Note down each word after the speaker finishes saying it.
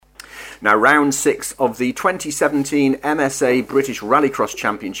Now, round 6 of the 2017 MSA British Rallycross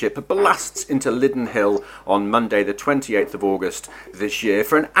Championship blasts into Lydden Hill on Monday the 28th of August this year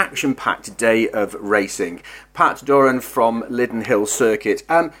for an action-packed day of racing. Pat Doran from Lydden Hill Circuit.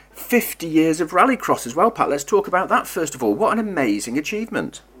 50 years of rallycross as well, Pat. Let's talk about that first of all. What an amazing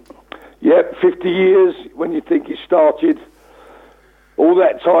achievement. Yep, 50 years when you think it started all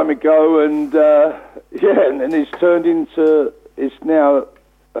that time ago, and and it's turned into, it's now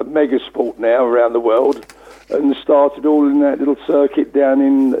a mega sport now around the world, and started all in that little circuit down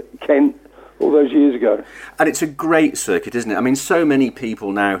in Kent all those years ago. And it's a great circuit, isn't it? I mean, so many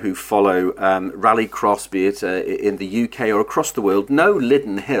people now who follow rallycross, be it in the UK or across the world, know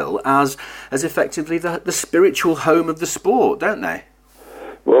Lydden Hill as effectively the spiritual home of the sport, don't they?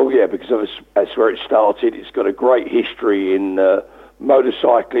 Well, yeah, because that's where it started. It's got a great history in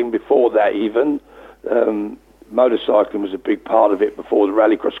motorcycling before that even. Motorcycling was a big part of it before the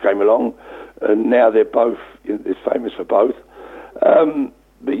rallycross came along, and now they're both, they're famous for both.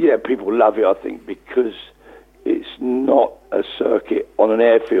 But yeah, people love it, I think, because it's not a circuit on an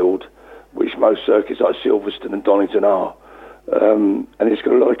airfield, which most circuits like Silverstone and Donington are, and it's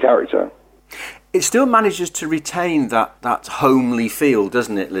got a lot of character. It still manages to retain that homely feel,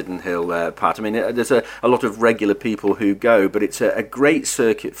 doesn't it, Lydden Hill, Pat? I mean, there's a lot of regular people who go, but it's a great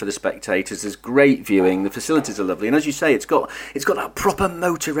circuit for the spectators. There's great viewing. The facilities are lovely, and as you say, it's got that proper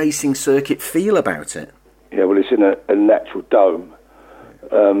motor racing circuit feel about it. Yeah, well, it's in a natural dome.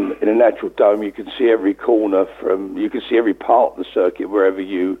 In a natural dome, you can see every corner you can see every part of the circuit wherever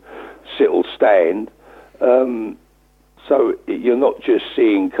you sit or stand. So you're not just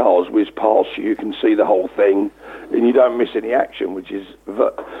seeing cars whiz past you, you can see the whole thing, and you don't miss any action, which is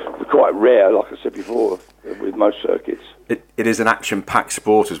quite rare, like I said before, with most circuits. It is an action-packed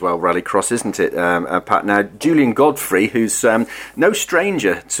sport as well, rallycross, isn't it, Pat? Now, Julian Godfrey, who's no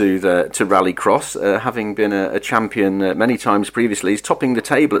stranger to rallycross, having been a champion many times previously, he's topping the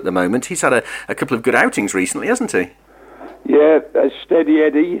table at the moment. He's had a couple of good outings recently, hasn't he? Yeah, steady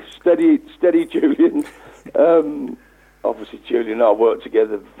Eddie, steady Julian. Obviously, Julian and I worked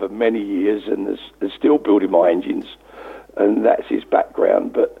together for many years and is still building my engines, and that's his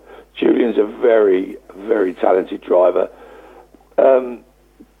background. But Julian's a very, very talented driver.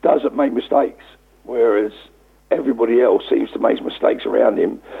 Doesn't make mistakes, whereas everybody else seems to make mistakes around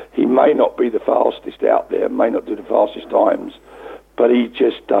him. He may not be the fastest out there, may not do the fastest times, but he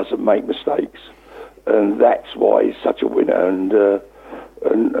just doesn't make mistakes. And that's why he's such a winner,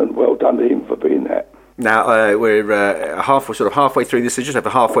 and well done to him for being that. Now we're halfway through this. Just over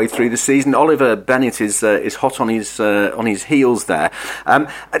halfway through the season. Oliver Bennett is hot on his heels there.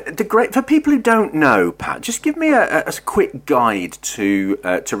 For people who don't know, Pat, just give me a quick guide to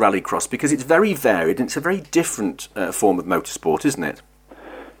rallycross, because it's very varied and it's a very different form of motorsport, isn't it?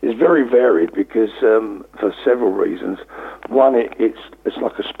 It's very varied because for several reasons. One, it's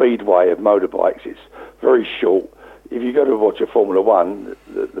like a speedway of motorbikes. It's very short. If you go to watch a Formula One,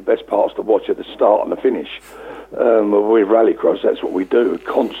 the best parts to watch are the start and the finish. With rallycross, that's what we do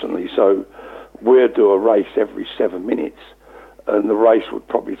constantly. So we'll do a race every 7 minutes, and the race would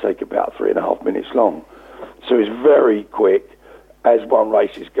probably take about 3.5 minutes long. So it's very quick. As one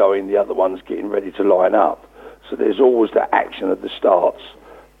race is going, the other one's getting ready to line up. So there's always the action of the starts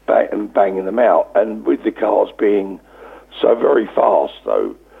and banging them out. And with the cars being so very fast,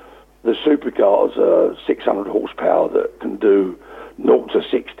 though, the supercars are 600 horsepower that can do 0 to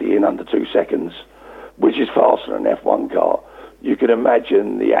 60 in under 2 seconds, which is faster than an F1 car. You can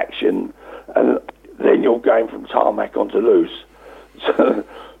imagine the action, and then you're going from tarmac onto loose. So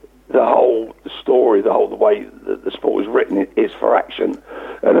the whole story, the way that the sport is written is for action.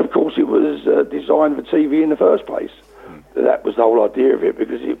 And of course it was designed for TV in the first place. That was the whole idea of it,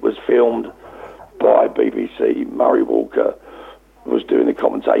 because it was filmed by BBC. Murray Walker was doing the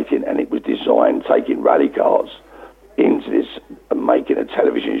commentating, and it was designed taking rally cars into this and making a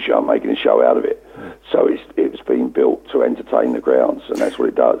television show, making a show out of it. So it's been built to entertain the grounds, and that's what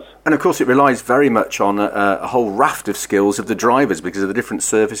it does. And of course it relies very much on a whole raft of skills of the drivers, because of the different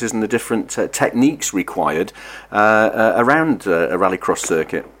surfaces and the different techniques required around a rallycross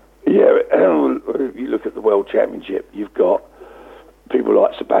circuit. Yeah, if you look at the World Championship, you've got people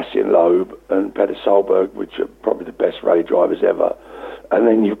like Sebastian Loeb and Peter Solberg, which are probably the best rally drivers ever. And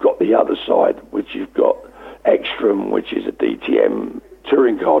then you've got the other side, which you've got Ekstrom, which is a DTM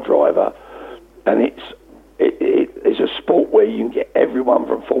touring car driver. And it's a sport where you can get everyone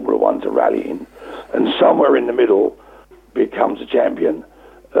from Formula One to rallying, and somewhere in the middle becomes a champion.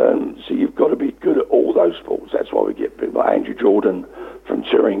 So you've got to be good at all those sports. That's why we get people like Andrew Jordan from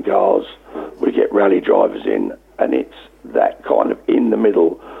touring cars. We get rally drivers in, and it's that kind of in the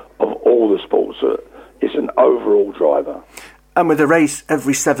middle of all the sports. It's an overall driver. And with a race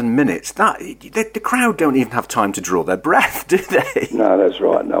every 7 minutes, the crowd don't even have time to draw their breath, do they? No, that's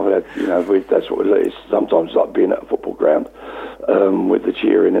right. No, that's what it is. Sometimes it's like being at a football ground with the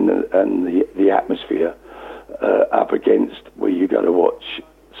cheering and the atmosphere up against where you go to watch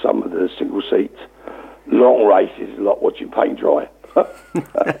some of the single seat long races, like watching paint dry.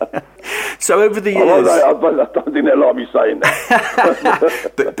 So over the years... I don't think they'll like me saying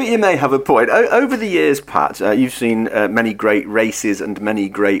that. but you may have a point. Over the years, Pat, you've seen many great races and many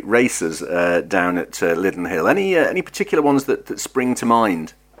great racers down at Lydden Hill. Any particular ones that spring to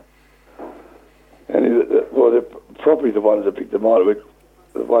mind? Well, probably the ones that pick to mind were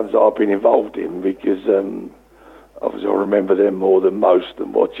the ones that I've been involved in, because obviously I remember them more than most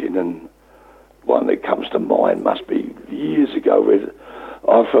and watching, and one that comes to mind must be years ago when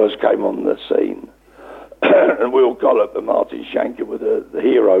I first came on the scene. And Will Gollop and Martin Shanker were the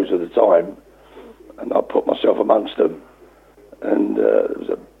heroes of the time, and I put myself amongst them. And there was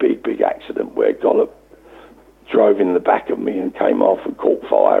a big accident where Gollop drove in the back of me and came off and caught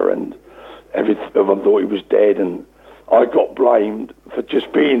fire, and everyone thought he was dead, and I got blamed for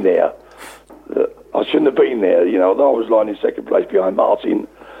just being there. I shouldn't have been there, although I was lying in second place behind Martin,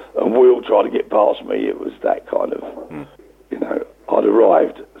 and Will tried to get past me. It was that kind of, I'd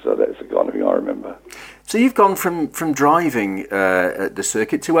arrived, so that's the kind of thing I remember. So you've gone from driving at the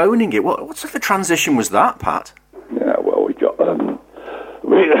circuit to owning it. What sort of a transition was that, Pat? Yeah, well, we got a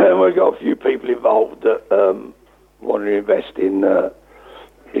few people involved that wanted to invest into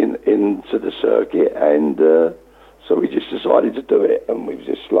the circuit, and so we just decided to do it, and we've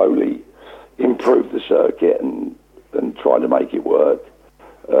just slowly improved the circuit and trying to make it work.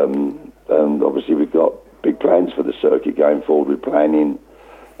 And obviously we've got big plans for the circuit going forward. We're planning,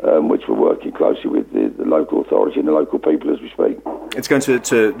 which we're working closely with the local authority and the local people as we speak. It's going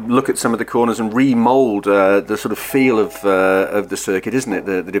to look at some of the corners and remould the sort of feel of the circuit, isn't it?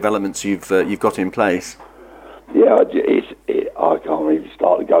 The developments you've got in place. Yeah, I can't really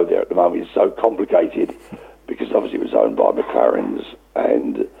start to go there at the moment. It's so complicated because obviously it was owned by McLaren's,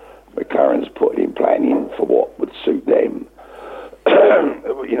 and McLaren's put in planning for what would suit them.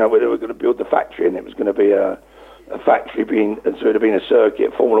 Where they were going to build the factory, and it was going to be a factory so it had been a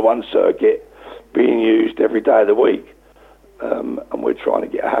circuit, Formula One circuit, being used every day of the week. And we're trying to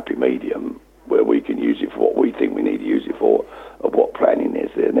get a happy medium where we can use it for what we think we need to use it for, of what planning is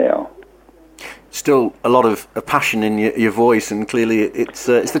there now. Still a lot of passion in your voice, and clearly it's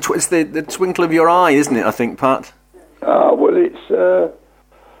the twinkle of your eye, isn't it, I think, Pat? Well, it's...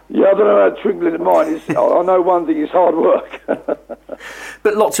 Yeah, I don't know how twinkling in mine is. I know one thing is hard work.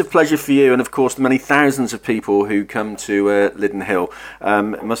 But lots of pleasure for you, and of course the many thousands of people who come to Lydden Hill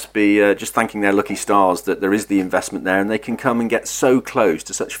must be just thanking their lucky stars that there is the investment there, and they can come and get so close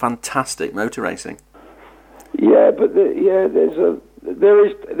to such fantastic motor racing. Yeah, but there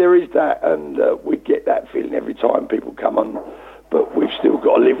is that, and we get that feeling every time people come on. But we've still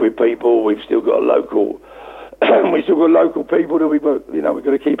got to live with people. We've still got local people that we've got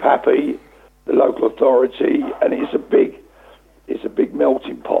to keep happy, the local authority, and it's a big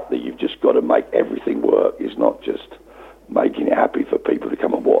melting pot that you've just got to make everything work. It's not just making it happy for people to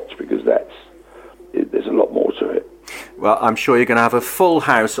come and watch, because there's a lot more to it. Well, I'm sure you're going to have a full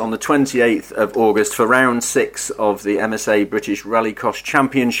house on the 28th of August for round 6 of the MSA British Rallycross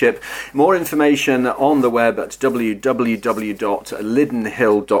Championship. More information on the web at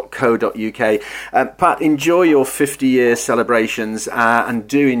www.lyddenhill.co.uk. Pat, enjoy your 50-year celebrations and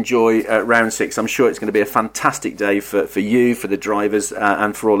do enjoy round 6. I'm sure it's going to be a fantastic day for you, for the drivers,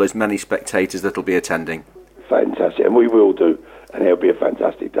 and for all those many spectators that will be attending. Fantastic, and we will do, and it'll be a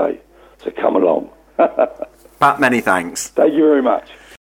fantastic day. So come along. Pat, many thanks. Thank you very much.